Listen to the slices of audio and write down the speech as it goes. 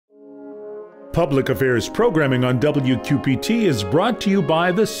Public Affairs programming on WQPT is brought to you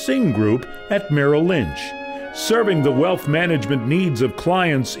by the Sing Group at Merrill Lynch, serving the wealth management needs of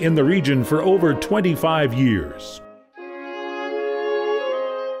clients in the region for over 25 years.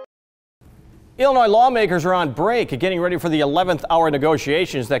 Illinois lawmakers are on break, getting ready for the 11th hour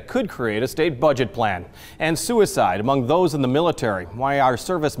negotiations that could create a state budget plan. And suicide among those in the military, why our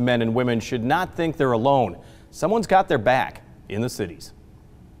servicemen and women should not think they're alone. Someone's got their back in the cities.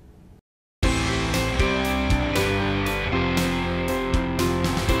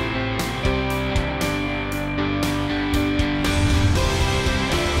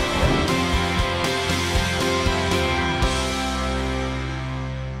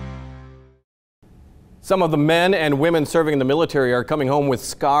 Some of the men and women serving in the military are coming home with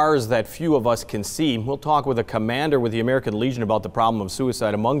scars that few of us can see. We'll talk with a commander with the American Legion about the problem of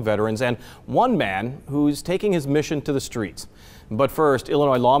suicide among veterans and one man who's taking his mission to the streets. But first,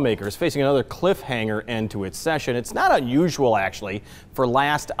 Illinois lawmakers facing another cliffhanger end to its session. It's not unusual, actually, for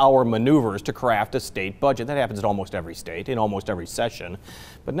last hour maneuvers to craft a state budget. That happens in almost every state, in almost every session.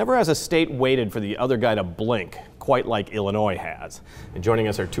 But never has a state waited for the other guy to blink, quite like Illinois has. And joining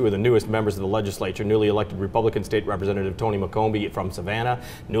us are two of the newest members of the legislature, newly elected Republican State Representative Tony McCombie from Savanna,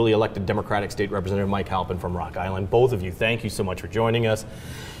 newly elected Democratic State Representative Mike Halpin from Rock Island. Both of you, thank you so much for joining us.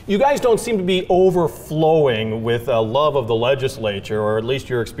 You guys don't seem to be overflowing with a love of the legislature, or at least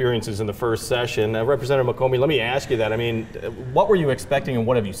your experiences in the first session. Representative McCombie, let me ask you that. I mean, what were you expecting and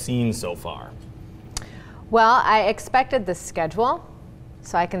what have you seen so far? Well, I expected the schedule,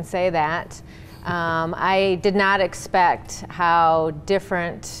 so I can say that. I did not expect how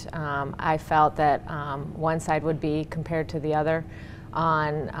different I felt that one side would be compared to the other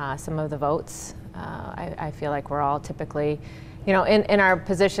on some of the votes. I feel like we're all typically, you know, in our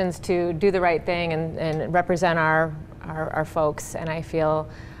positions to do the right thing and represent our folks, and I feel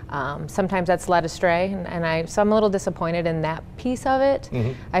sometimes that's led astray, so I'm a little disappointed in that piece of it.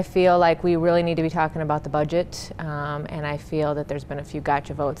 Mm-hmm. I feel like we really need to be talking about the budget, and I feel that there's been a few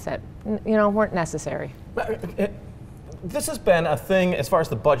gotcha votes that, you know, weren't necessary. This has been a thing as far as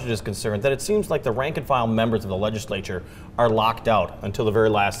the budget is concerned, that it seems like the rank and file members of the legislature are locked out until the very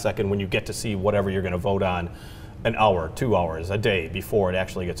last second when you get to see whatever you're going to vote on an hour, 2 hours, a day before it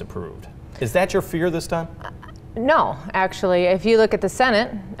actually gets approved. Is that your fear this time? No, actually. If you look at the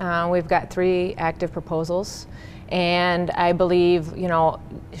Senate, we've got 3 active proposals, and I believe, you know,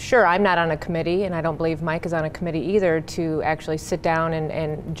 sure, I'm not on a committee, and I don't believe Mike is on a committee either, to actually sit down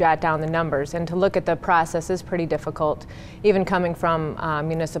and jot down the numbers. And to look at the process is pretty difficult, even coming from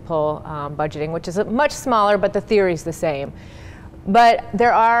municipal budgeting, which is much smaller, but the theory is the same. But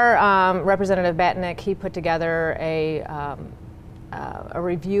there are, Representative Batnick, he put together a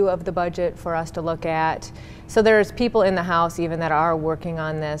review of the budget for us to look at. So there's people in the House even that are working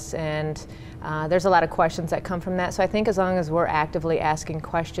on this, and there's a lot of questions that come from that. So I think as long as we're actively asking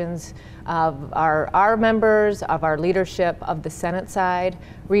questions of our members, of our leadership, of the Senate side,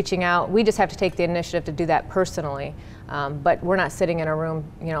 reaching out, we just have to take the initiative to do that personally. But we're not sitting in a room,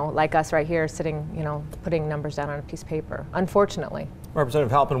 you know, like us right here, sitting, you know, putting numbers down on a piece of paper, unfortunately.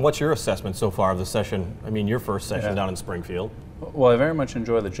 Representative Halpin, what's your assessment so far of the session? I mean, your first session down in Springfield. Well, I very much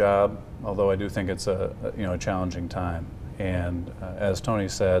enjoy the job, although I do think it's a challenging time. And as Tony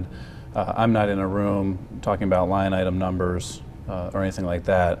said, I'm not in a room talking about line item numbers or anything like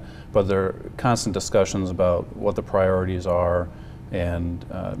that, but there are constant discussions about what the priorities are and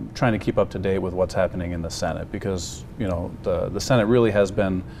trying to keep up to date with what's happening in the Senate, because, you know, the Senate really has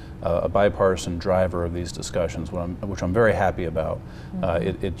been a bipartisan driver of these discussions, which I'm very happy about.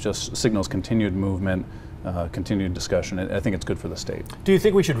 Mm-hmm. It just signals continued movement, continued discussion. I think it's good for the state. Do you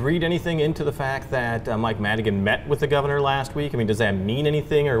think we should read anything into the fact that Mike Madigan met with the governor last week? I mean, does that mean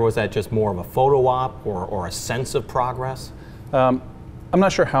anything, or was that just more of a photo op or a sense of progress? I'm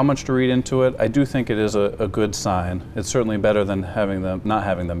not sure how much to read into it. I do think it is a good sign. It's certainly better than not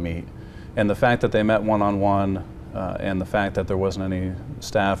having them meet. And the fact that they met one-on-one, and the fact that there wasn't any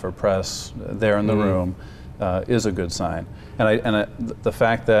staff or press there in the room is a good sign. And the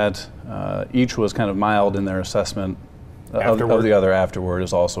fact that each was kind of mild in their assessment of the other afterward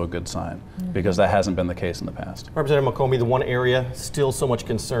is also a good sign, because that hasn't been the case in the past. Representative McCombie, the one area still so much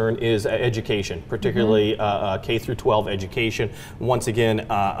concern is education, particularly K through 12 education. Once again,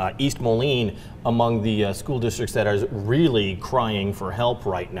 East Moline among the school districts that are really crying for help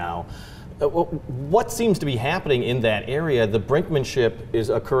right now. What seems to be happening in that area? The brinkmanship is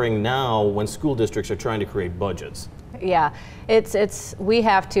occurring now when school districts are trying to create budgets. Yeah, we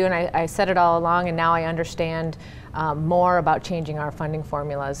have to, and I said it all along, and now I understand more about changing our funding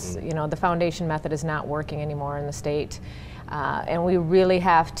formulas. You know, the foundation method is not working anymore in the state. And we really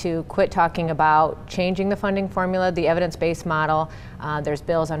have to quit talking about changing the funding formula, the evidence-based model. There's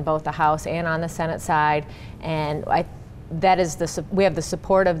bills on both the House and on the Senate side, and we have the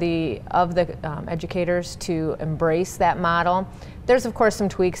support of the educators to embrace that model. There's of course some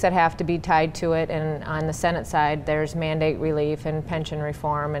tweaks that have to be tied to it, and on the Senate side there's mandate relief and pension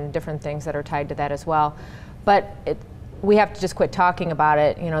reform and different things that are tied to that as well. But we have to just quit talking about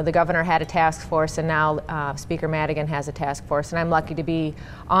it. You know, the governor had a task force, and now Speaker Madigan has a task force, and I'm lucky to be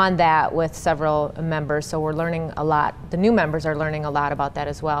on that with several members, so we're learning a lot. The new members are learning a lot about that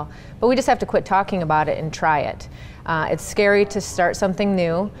as well. But we just have to quit talking about it and try it. It's scary to start something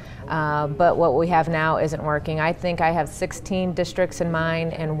new, but what we have now isn't working. I think I have 16 districts in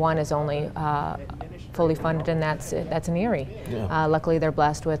mind, and one is only fully funded, and that's in Erie. Yeah. Luckily, they're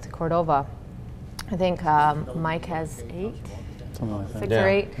blessed with Cordova. I think Mike has 8, something like that. 6 or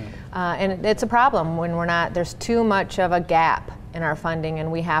 8, and it's a problem when there's too much of a gap in our funding, and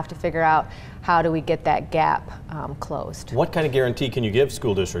we have to figure out how do we get that gap closed. What kind of guarantee can you give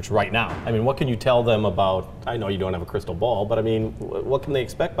school districts right now? I mean, what can you tell them about, I know you don't have a crystal ball, but I mean, what can they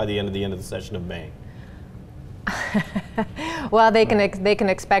expect by the end of the session of May? Well, they can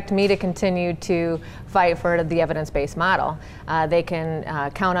expect me to continue to fight for the evidence-based model. They can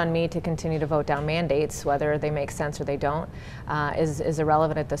count on me to continue to vote down mandates, whether they make sense or they don't, is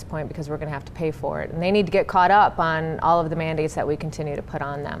irrelevant at this point because we're going to have to pay for it. And they need to get caught up on all of the mandates that we continue to put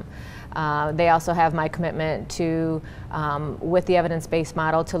on them. They also have my commitment to, with the evidence-based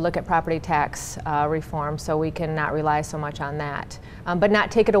model, to look at property tax reform so we can not rely so much on that, but not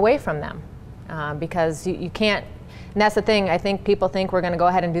take it away from them. Because you can't, and that's the thing, I think people think we're going to go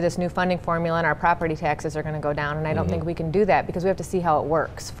ahead and do this new funding formula and our property taxes are going to go down, and I don't think we can do that because we have to see how it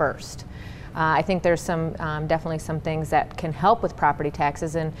works first. I think there's some definitely some things that can help with property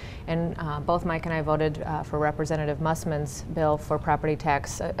taxes, and both Mike and I voted for Representative Mussman's bill for property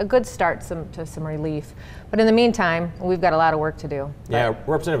tax, a good start to some relief. But in the meantime, we've got a lot of work to do. Yeah,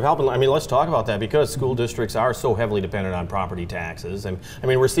 Representative Halpin, I mean, let's talk about that because school districts are so heavily dependent on property taxes. And I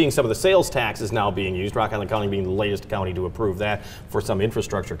mean, we're seeing some of the sales taxes now being used, Rock Island County being the latest county to approve that for some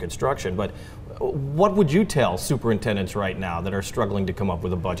infrastructure construction. But what would you tell superintendents right now that are struggling to come up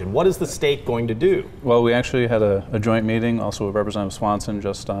with a budget? What is the state going to do? Well, we actually had a joint meeting also with Representative Swanson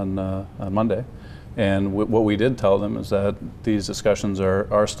just on Monday. And what we did tell them is that these discussions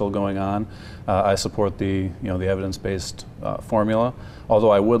are still going on. I support the evidence-based formula,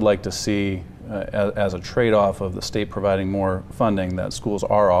 although I would like to see as a trade-off of the state providing more funding that schools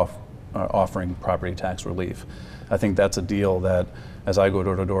are offering property tax relief. I think that's a deal that, as I go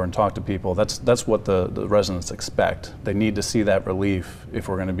door to door and talk to people, that's what the residents expect. They need to see that relief if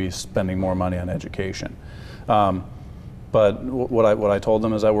we're going to be spending more money on education. But what I told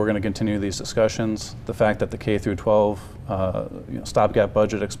them is that we're going to continue these discussions. The fact that the K through 12 stopgap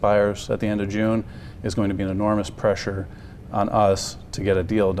budget expires at the end of June is going to be an enormous pressure on us to get a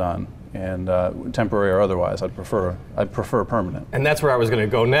deal done. And temporary or otherwise, I'd prefer permanent. And that's where I was going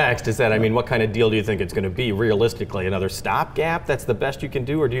to go next, is that, I mean, what kind of deal do you think it's going to be realistically? Another stopgap, that's the best you can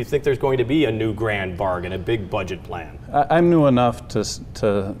do? Or do you think there's going to be a new grand bargain, a big budget plan? I'm new enough to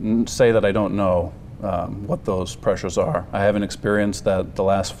say that I don't know what those pressures are. I haven't experienced the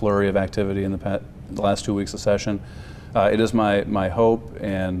last flurry of activity in the last 2 weeks of session. It is my hope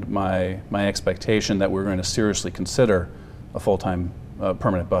and my expectation that we're going to seriously consider a full-time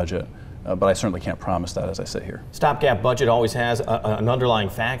permanent budget. But I certainly can't promise that as I sit here. Stopgap budget always has an underlying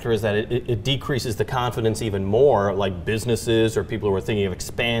factor, is that it decreases the confidence even more, like businesses or people who are thinking of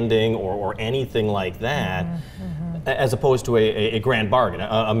expanding or anything like that, as opposed to a grand bargain,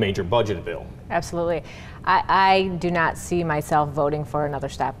 a major budget bill. Absolutely. I do not see myself voting for another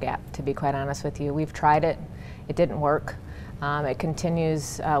stopgap, to be quite honest with you. We've tried it. It didn't work. It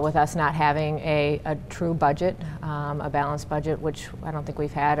continues with us not having a true budget, a balanced budget, which I don't think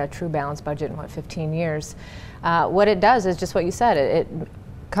we've had a true balanced budget in, 15 years. What it does is just what you said.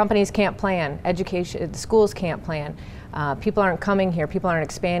 Companies can't plan. Schools can't plan. People aren't coming here. People aren't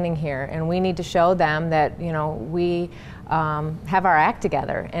expanding here. And we need to show them that, we have our act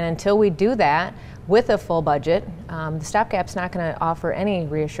together. And until we do that with a full budget, the stopgap's not going to offer any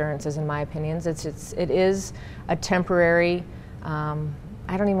reassurances, in my opinions. It is a temporary,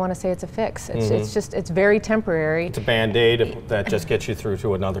 I don't even want to say it's a fix. It's very temporary. It's a Band-Aid that just gets you through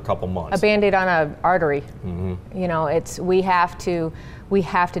to another couple months. A Band-Aid on an artery. We have to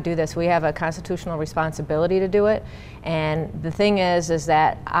do this. We have a constitutional responsibility to do it. And the thing is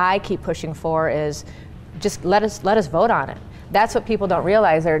that I keep pushing for is just let us vote on it. That's what people don't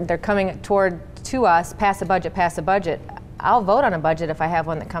realize. They're coming to us, pass a budget, pass a budget. I'll vote on a budget if I have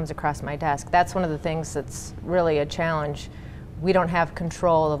one that comes across my desk. That's one of the things that's really a challenge we don't have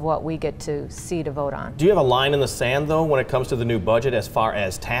control of what we get to see to vote on. Do you have a line in the sand, though, when it comes to the new budget as far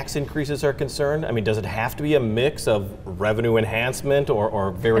as tax increases are concerned? I mean, does it have to be a mix of revenue enhancement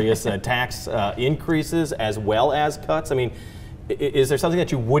or various tax increases as well as cuts? I mean, is there something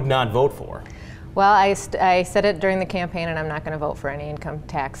that you would not vote for? Well, I said it during the campaign, and I'm not going to vote for any income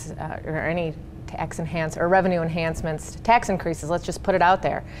tax or any revenue enhancements, tax increases. Let's just put it out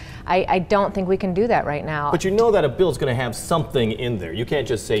there. I don't think we can do that right now. But you know that a bill is going to have something in there. You can't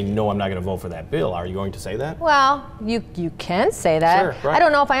just say, no, I'm not going to vote for that bill. Are you going to say that? Well, you can say that. Sure, right. I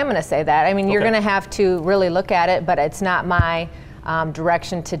don't know if I am going to say that. I mean, you're Okay. going to have to really look at it, but it's not my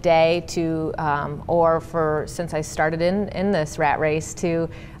direction today to, since I started in this rat race, to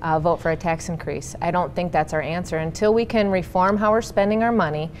vote for a tax increase. I don't think that's our answer. Until we can reform how we're spending our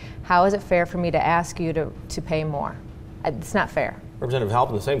money, how is it fair for me to ask you to pay more? It's not fair. Representative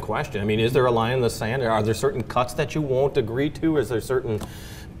Halpin, the same question. I mean, is there a line in the sand? Are there certain cuts that you won't agree to? Is there certain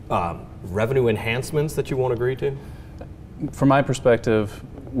revenue enhancements that you won't agree to? From my perspective,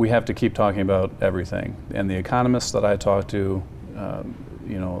 we have to keep talking about everything. And the economists that I talk to,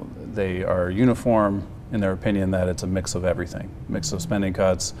 you know, they are uniform in their opinion that it's a mix of everything, mix of spending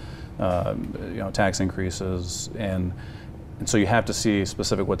cuts, you know, tax increases, and so you have to see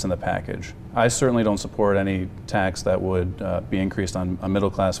specific what's in the package. I certainly don't support any tax that would be increased on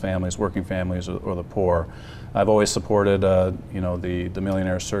middle-class families, working families, or the poor. I've always supported, you know, the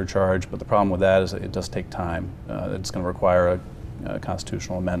millionaire surcharge, but the problem with that is it does take time. It's going to require a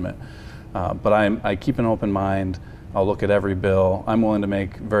constitutional amendment. But I keep an open mind. I'll look at every bill. I'm willing to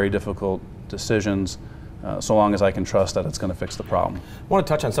make very difficult decisions so long as I can trust that it's going to fix the problem. I want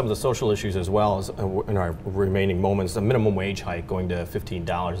to touch on some of the social issues as well as in our remaining moments. The minimum wage hike going to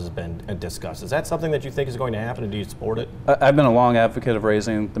 $15 has been discussed. Is that something that you think is going to happen, and do you support it? I've been a long advocate of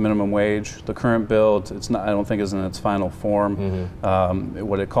raising the minimum wage. The current bill, it's not, I don't think is in its final form. Mm-hmm.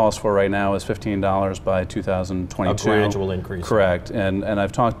 What it calls for right now is $15 by 2022. A gradual increase. Correct. And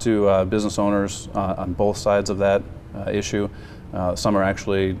I've talked to business owners on both sides of that issue. Some are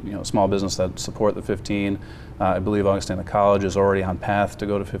actually, you know, small business that support the 15. I believe Augustana College is already on path to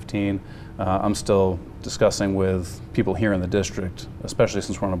go to 15. I'm still discussing with people here in the district, especially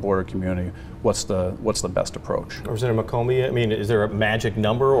since we're in a border community, what's the best approach. Representative McCombie, I mean, is there a magic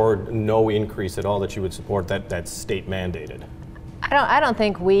number or no increase at all that you would support that's state mandated? I don't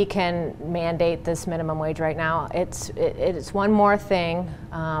think we can mandate this minimum wage right now. It's one more thing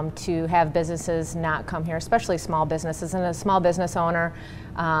to have businesses not come here, especially small businesses. And as a small business owner,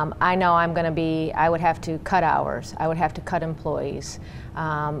 I know I would have to cut hours. I would have to cut employees.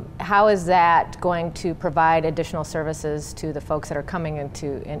 How is that going to provide additional services to the folks that are coming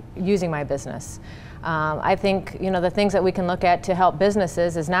into and using my business? I think, you know, the things that we can look at to help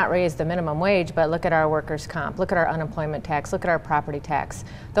businesses is not raise the minimum wage, but look at our workers' comp, look at our unemployment tax, look at our property tax.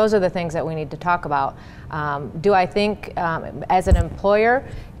 Those are the things that we need to talk about. Do I think, as an employer,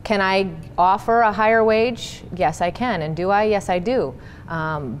 can I offer a higher wage? Yes, I can. And do I? Yes, I do.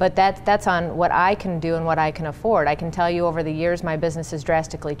 But that's on what I can do and what I can afford. I can tell you over the years my business has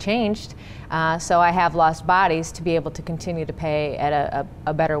drastically changed, so I have lost bodies to be able to continue to pay at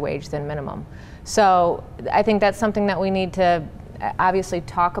a better wage than minimum. So I think that's something that we need to obviously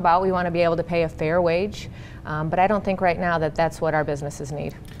talk about. We want to be able to pay a fair wage, but I don't think right now that that's what our businesses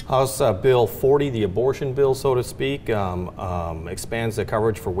need. House Bill 40, the abortion bill, so to speak, expands the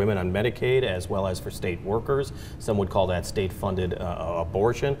coverage for women on Medicaid as well as for state workers. Some would call that state-funded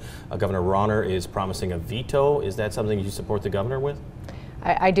abortion. Governor Rauner is promising a veto. Is that something you support the governor with?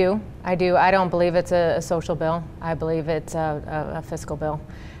 I do. I don't believe it's a social bill. I believe it's a fiscal bill.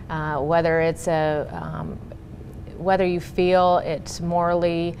 Whether you feel it's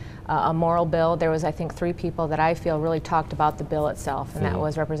morally a moral bill, there was, I think, 3 people that I feel really talked about the bill itself, and that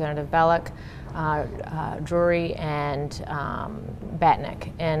was Representative Bellick, Drury, and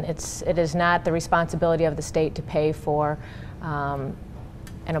Batnick. And it is not the responsibility of the state to pay for an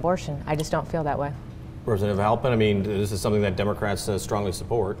abortion. I just don't feel that way. Representative Halpin, I mean, this is something that Democrats strongly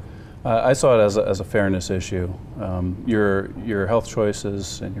support. I saw it as a fairness issue. Your health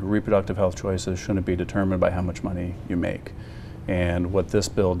choices and your reproductive health choices shouldn't be determined by how much money you make. And what this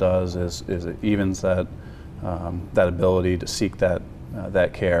bill does is it evens that ability to seek that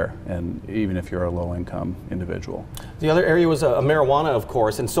care, and even if you're a low-income individual. The other area was marijuana, of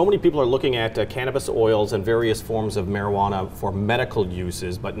course, and so many people are looking at cannabis oils and various forms of marijuana for medical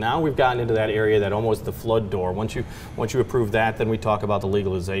uses, but now we've gotten into that area that almost the flood door. Once you approve that, then we talk about the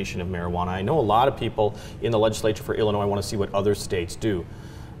legalization of marijuana. I know a lot of people in the legislature for Illinois want to see what other states do.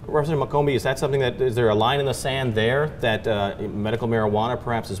 Representative McCombie, is that something is there a line in the sand there that medical marijuana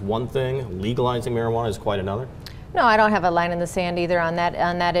perhaps is one thing, legalizing marijuana is quite another? No, I don't have a line in the sand either on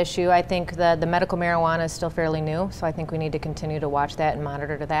that issue. I think the medical marijuana is still fairly new, so I think we need to continue to watch that and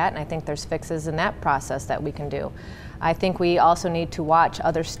monitor to that, and I think there's fixes in that process that we can do. I think we also need to watch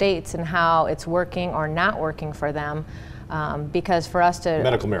other states and how it's working or not working for them, because for us to...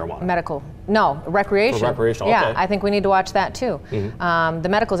 Medical marijuana? No, recreational. For recreational, yeah, okay. I think we need to watch that too. The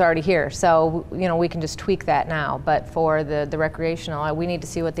medical's already here, so we can just tweak that now, but for the recreational, we need to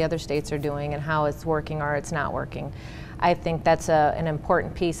see what the other states are doing and how it's working or it's not working. I think that's an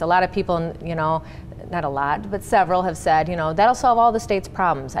important piece. A lot of people, not a lot, but several have said, that'll solve all the state's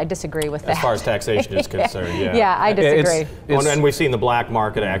problems. I disagree with that. As far as taxation is concerned, yeah. Yeah, I disagree. And we've seen the black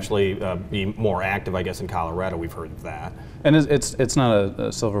market actually be more active, I guess, in Colorado. We've heard of that. And it's not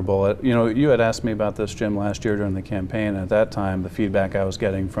a silver bullet. You had asked me about this, Jim, last year during the campaign. And at that time, the feedback I was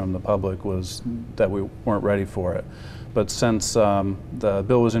getting from the public was that we weren't ready for it. But since the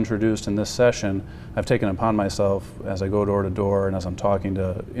bill was introduced in this session, I've taken it upon myself as I go door to door and as I'm talking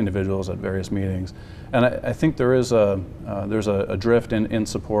to individuals at various meetings. And I think there's a drift in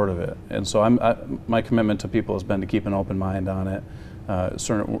support of it. And so my commitment to people has been to keep an open mind on it.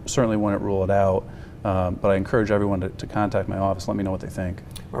 Certainly wouldn't rule it out. But I encourage everyone to contact my office. Let me know what they think.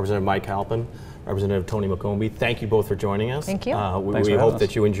 Representative Mike Halpin, Representative Tony McCombie, thank you both for joining us. Thank you. We hope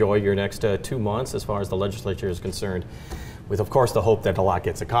that you enjoy your next 2 months as far as the legislature is concerned, with, of course, the hope that a lot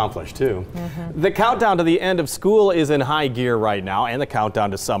gets accomplished, too. The countdown to the end of school is in high gear right now, and the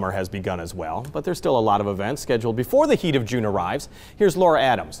countdown to summer has begun as well. But there's still a lot of events scheduled before the heat of June arrives. Here's Laura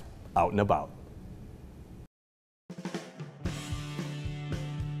Adams, out and about.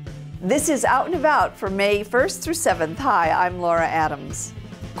 This is Out and About for May 1st through 7th. Hi, I'm Laura Adams.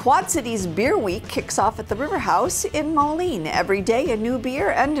 Quad Cities Beer Week kicks off at the River House in Moline. Every day a new beer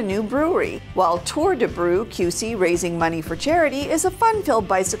and a new brewery. While Tour de Brew QC Raising Money for Charity is a fun-filled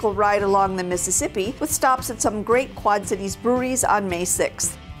bicycle ride along the Mississippi with stops at some great Quad Cities breweries on May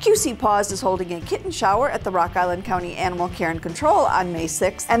 6th. QC Paws is holding a kitten shower at the Rock Island County Animal Care and Control on May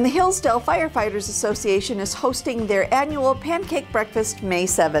 6th, and the Hillsdale Firefighters Association is hosting their annual Pancake Breakfast May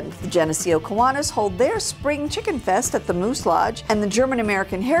 7th. The Geneseo Kiwanis hold their Spring Chicken Fest at the Moose Lodge, and the German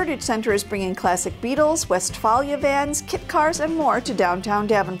American Heritage Center is bringing classic Beatles, Westphalia vans, kit cars, and more to downtown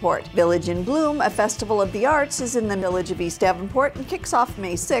Davenport. Village in Bloom, a festival of the arts, is in the village of East Davenport and kicks off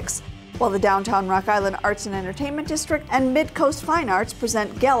May 6th. While the Downtown Rock Island Arts and Entertainment District and Mid-Coast Fine Arts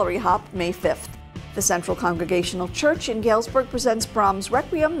present Gallery Hop May 5th. The Central Congregational Church in Galesburg presents Brahms'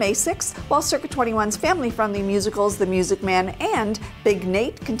 Requiem May 6th, while Circa 21's family-friendly musicals The Music Man and Big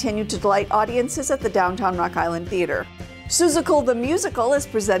Nate continue to delight audiences at the Downtown Rock Island Theater. Seussical the Musical is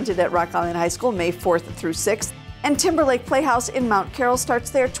presented at Rock Island High School May 4th through 6th, and Timberlake Playhouse in Mount Carroll starts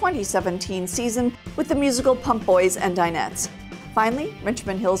their 2017 season with the musical Pump Boys and Dinettes. Finally,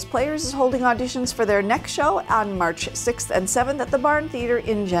 Richmond Hills Players is holding auditions for their next show on March 6th and 7th at the Barn Theater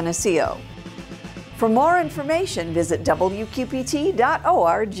in Geneseo. For more information, visit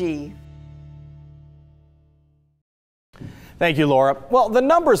WQPT.org. Thank you, Laura. Well, the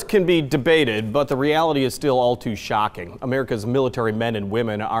numbers can be debated, but the reality is still all too shocking. America's military men and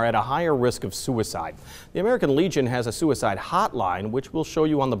women are at a higher risk of suicide. The American Legion has a suicide hotline, which we'll show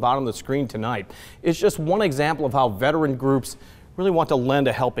you on the bottom of the screen tonight. It's just one example of how veteran groups really want to lend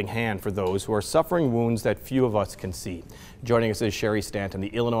a helping hand for those who are suffering wounds that few of us can see. Joining us is Cheri Stanton, the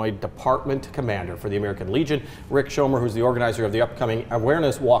Illinois Department Commander for the American Legion. Rick Schomer, who's the organizer of the upcoming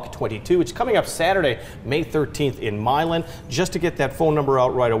Awareness Walk 22. It's coming up Saturday, May 13th in Milan. Just to get that phone number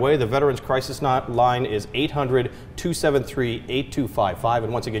out right away, the Veterans Crisis Line is 800-273-8255.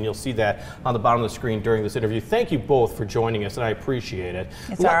 And once again, you'll see that on the bottom of the screen during this interview. Thank you both for joining us, and I appreciate it.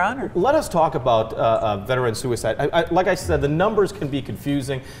 It's our honor. Let us talk about veteran suicide. Like I said, the numbers can be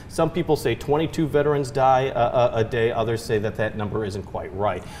confusing. Some people say 22 veterans die a day. Others say that number isn't quite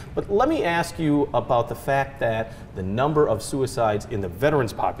right. But let me ask you about the fact that the number of suicides in the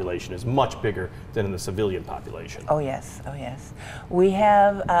veterans population is much bigger than in the civilian population. Oh yes, oh yes. We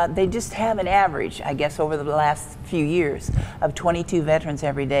have, they just have an average, I guess, over the last few years of 22 veterans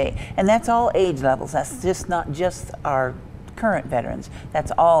every day. And that's all age levels. That's just not just our current veterans.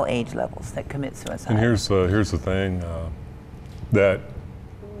 That's all age levels that commit suicide. And here's the thing, that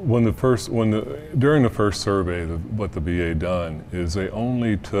during the first survey, what the VA done is they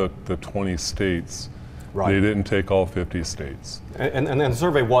only took the 20 states. Right. They didn't take all 50 states. And the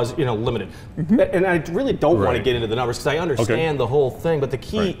survey was, limited. And I really don't want to get into the numbers because I understand the whole thing, but the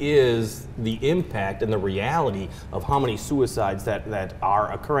key is the impact and the reality of how many suicides that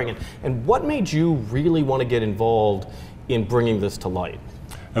are occurring. And what made you really want to get involved in bringing this to light?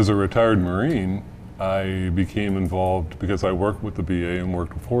 As a retired Marine, I became involved because I worked with the VA and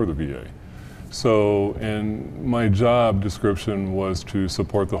worked for the VA. So, and my job description was to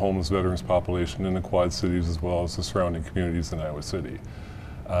support the homeless veterans population in the Quad Cities as well as the surrounding communities in Iowa City.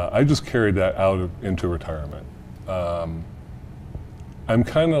 I just carried that out into retirement. I'm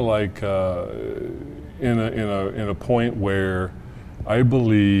kind of like in a point where I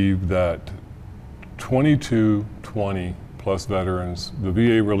believe that 2220 plus veterans, the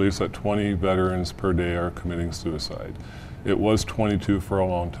VA released that 20 veterans per day are committing suicide. It was 22 for a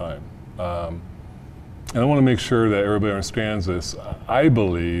long time. And I want to make sure that everybody understands this. I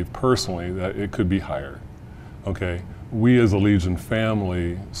believe personally that it could be higher. Okay, we as a Legion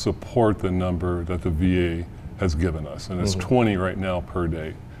family support the number that the VA has given us, and it's 20 right now per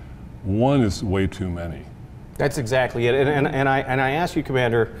day. One is way too many. That's exactly it. And I ask you,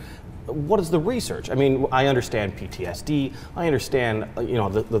 Commander, what is the research? I mean, I understand PTSD. I understand, you know,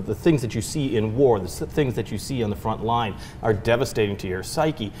 the things that you see in war, the things that you see on the front line are devastating to your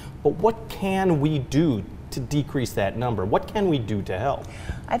psyche. But what can we do to decrease that number? What can we do to help?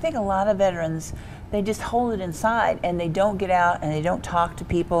 I think a lot of veterans, they just hold it inside and they don't get out and they don't talk to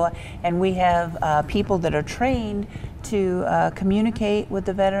people. And we have people that are trained to communicate with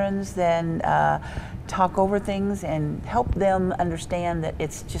the veterans, then talk over things and help them understand that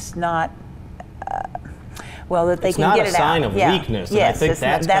it's just not, well, that they can get it out. It's not a sign of weakness. Yes, and I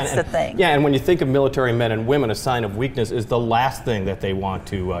think that's the thing. Yeah, and when you think of military men and women, a sign of weakness is the last thing that they want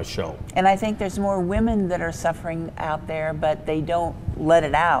to show. And I think there's more women that are suffering out there, but they don't let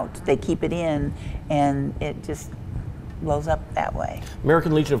it out. They keep it in, and it just blows up that way.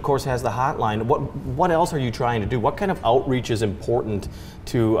 American Legion, of course, has the hotline. What else are you trying to do? What kind of outreach is important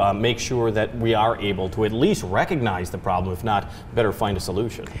to make sure that we are able to at least recognize the problem, if not better find a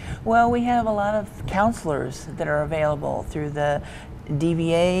solution? Well, we have a lot of counselors that are available through the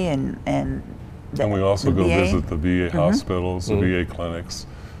DVA and we also go visit the VA hospitals, the VA clinics.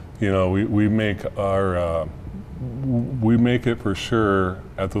 You know, we make our we make it for sure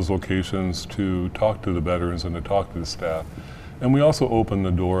at those locations to talk to the veterans and to talk to the staff. And we also open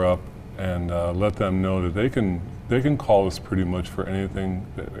the door up and let them know that they can call us pretty much for anything,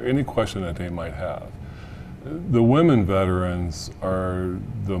 any question that they might have. The women veterans are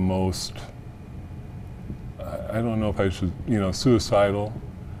the most, I don't know if I should, you know, suicidal.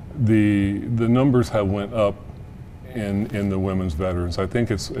 The numbers have went up in the women's veterans. I think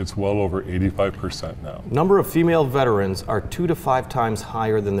it's well over 85% now. Number of female veterans are 2 to 5 times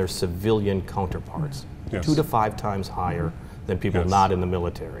higher than their civilian counterparts. Yes. 2 to 5 times higher than people not in the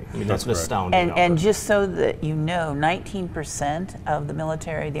military. I mean, that's an astounding number. And just so that you know, 19% of the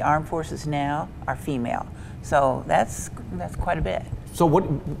military, the armed forces now, are female. So that's quite a bit. So what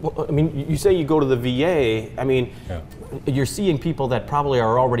I mean, you say you go to the VA, I mean, you're seeing people that probably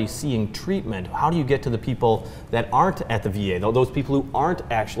are already seeing treatment. How do you get to the people that aren't at the VA, those people who aren't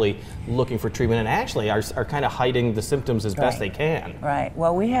actually looking for treatment and actually are kind of hiding the symptoms as best they can? Right.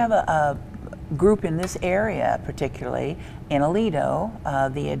 Well, we have a group in this area, particularly in Aledo,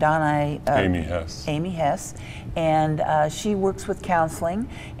 the Adonai Amy Hess, and she works with counseling.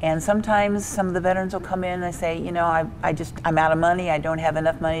 And sometimes some of the veterans will come in and they say, you know, I'm out of money. I don't have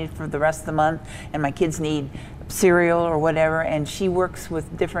enough money for the rest of the month, and my kids need cereal or whatever. And she works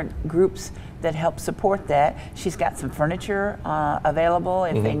with different groups that help support that. She's got some furniture available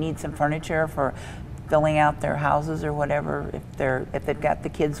if they need some furniture for filling out their houses or whatever, if they've got the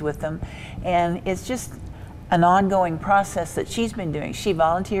kids with them. And it's just an ongoing process that she's been doing. She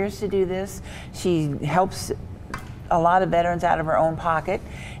volunteers to do this. She helps a lot of veterans out of her own pocket.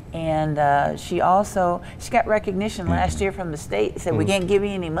 And she got recognition last year from the state. Said, we can't give you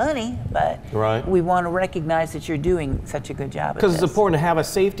any money, but we want to recognize that you're doing such a good job. Because it's important to have a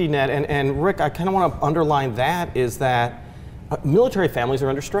safety net. And Rick, I kind of want to underline that is that military families are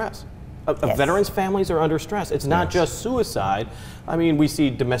under stress. Veterans' families are under stress. It's not just suicide. I mean, we see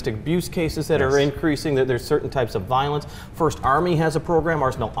domestic abuse cases that are increasing, that there's certain types of violence. First Army has a program,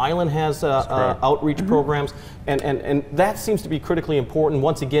 Arsenal Island has outreach programs, and that seems to be critically important,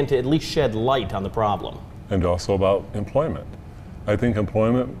 once again, to at least shed light on the problem. And also about employment. I think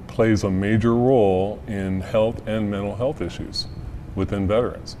employment plays a major role in health and mental health issues within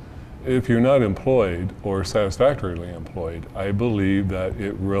veterans. If you're not employed or satisfactorily employed, I believe that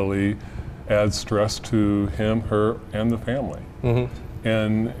it really adds stress to him, her, and the family.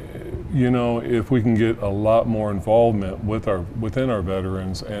 And you know, if we can get a lot more involvement within our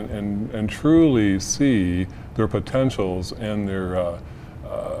veterans and truly see their potentials and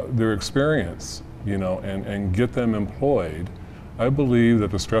their experience, you know, and get them employed, I believe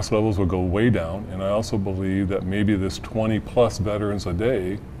that the stress levels will go way down, and I also believe that maybe this 20+ veterans a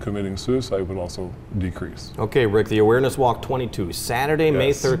day committing suicide would also decrease. Okay, Rick, the Awareness Walk 22, Saturday, Yes.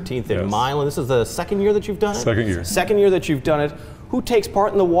 May 13th in Milan. This is the second year that you've done it? Second year. Second year that you've done it. Who takes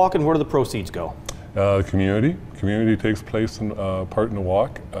part in the walk, and where do the proceeds go? Community. Community takes place in, part in the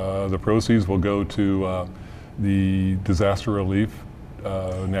walk. The proceeds will go to the disaster relief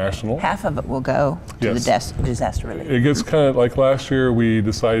national. Half of it will go to Yes. the disaster relief. It gets kind of like last year, we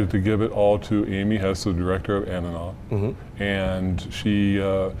decided to give it all to Amy Hess, the director of Ananon, and she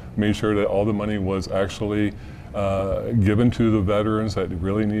made sure that all the money was actually given to the veterans that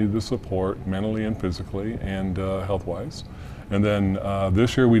really needed the support mentally and physically and health-wise. And then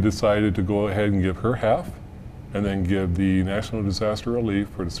this year we decided to go ahead and give her half, and then give the National Disaster Relief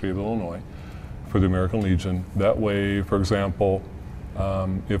for the state of Illinois for the American Legion. That way, for example,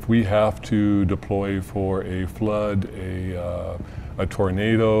 if we have to deploy for a flood, a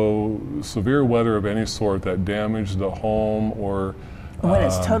tornado, severe weather of any sort that damaged the home or when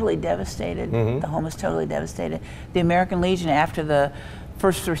it's totally devastated, the home is totally devastated, the American Legion, after the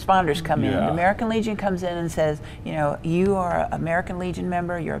first responders come in, the American Legion comes in and says, you know, you are an American Legion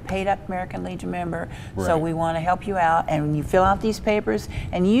member, you're a paid up American Legion member, so we want to help you out, and you fill out these papers,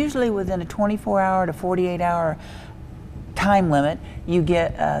 and usually within a 24-hour to 48-hour time limit, you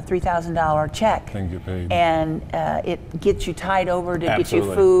get a $3,000 check. And get paid. And it gets you tied over to get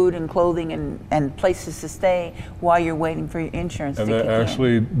you food and clothing and places to stay while you're waiting for your insurance to kick in. And that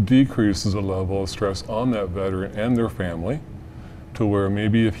actually decreases the level of stress on that veteran and their family, to where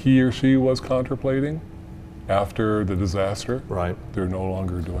maybe if he or she was contemplating after the disaster, they're no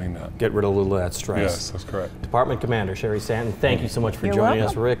longer doing that. Get rid of a little of that stress. Yes, that's correct. Department Commander Cheri Stanton, thank you so much for You're joining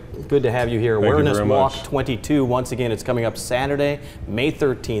welcome. us. Rick, good to have you here. Thank you Awareness very Walk much. 22, once again, it's coming up Saturday, May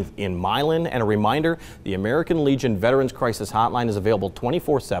 13th in Milan. And a reminder, the American Legion Veterans Crisis Hotline is available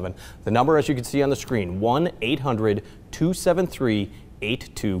 24/7. The number, as you can see on the screen,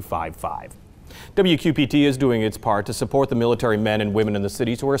 1-800-273-8255. WQPT is doing its part to support the military men and women in the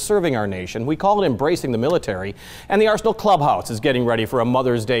cities who are serving our nation. We call it Embracing the Military, and the Arsenal Clubhouse is getting ready for a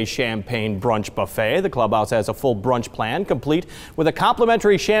Mother's Day champagne brunch buffet. The clubhouse has a full brunch plan, complete with a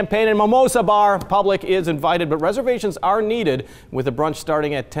complimentary champagne and mimosa bar. Public is invited, but reservations are needed, with the brunch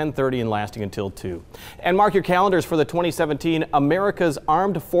starting at 10:30 and lasting until 2. And mark your calendars for the 2017 America's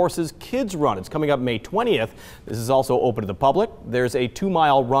Armed Forces Kids Run. It's coming up May 20th. This is also open to the public. There's a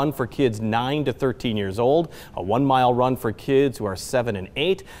 2-mile run for kids 9 to 13 years old, a 1-mile run for kids who are 7 and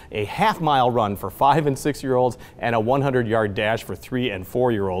 8, a half-mile run for 5 and 6-year-olds, and a 100-yard dash for 3 and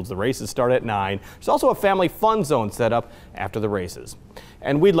 4-year-olds. The races start at 9. There's also a family fun zone set up after the races.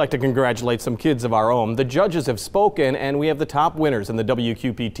 And we'd like to congratulate some kids of our own. The judges have spoken, and we have the top winners in the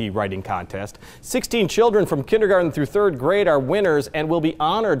WQPT writing contest. 16 children from kindergarten through 3rd grade are winners and will be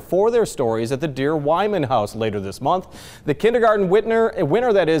honored for their stories at the Dear Wyman House later this month. The kindergarten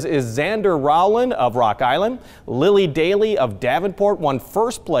winner that is Xander Rowland of Rock Island. Lily Daly of Davenport won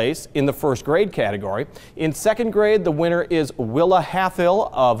 1st place in the 1st grade category. In 2nd grade, the winner is Willa Halpin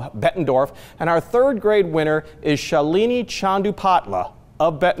of Bettendorf, and our 3rd grade winner is Shalini Chandupatla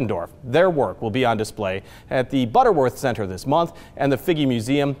of Bettendorf. Their work will be on display at the Butterworth Center this month and the Figge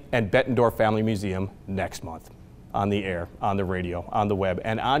Museum and Bettendorf Family Museum next month. On the air, on the radio, on the web,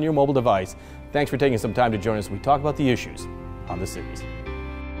 and on your mobile device. Thanks for taking some time to join us as we talk about the issues on the cities.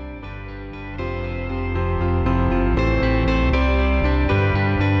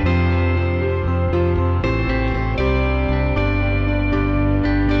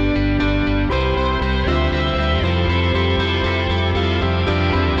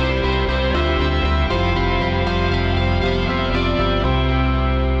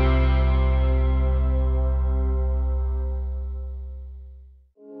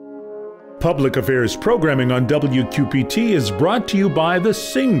 Public Affairs programming on WQPT is brought to you by the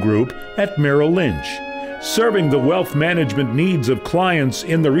Sing Group at Merrill Lynch, serving the wealth management needs of clients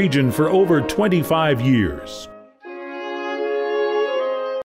in the region for over 25 years.